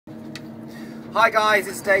Hi guys,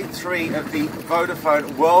 it's day 3 of the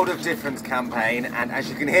Vodafone World of Difference campaign, and as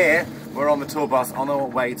you can hear, we're on the tour bus on our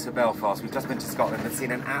way to Belfast. We've just been to Scotland and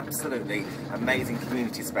seen an absolutely amazing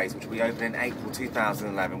community space which we opened in April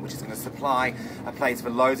 2011, which is going to supply a place for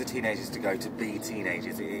loads of teenagers to go to be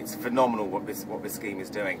teenagers. It's phenomenal what this scheme is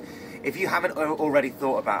doing. If you haven't already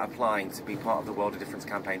thought about applying to be part of the World of Difference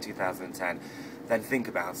campaign 2010, then think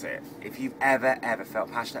about it. If you've ever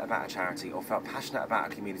felt passionate about a charity or felt passionate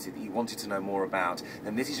about a community that you wanted to know more about,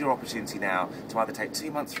 then this is your opportunity now to either take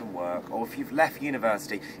 2 months from work, or if you've left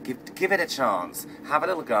university, give it a chance, have a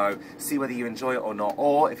little go, see whether you enjoy it or not,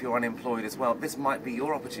 or if you're unemployed as well, this might be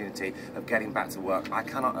your opportunity of getting back to work. I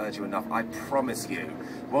cannot urge you enough. I promise you,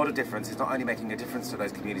 World of Difference is not only making a difference to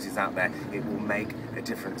those communities out there, it will make a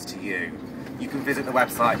difference to you. You can visit the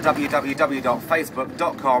website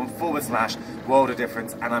www.facebook.com/World of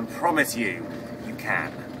Difference, and I promise you, you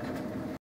can.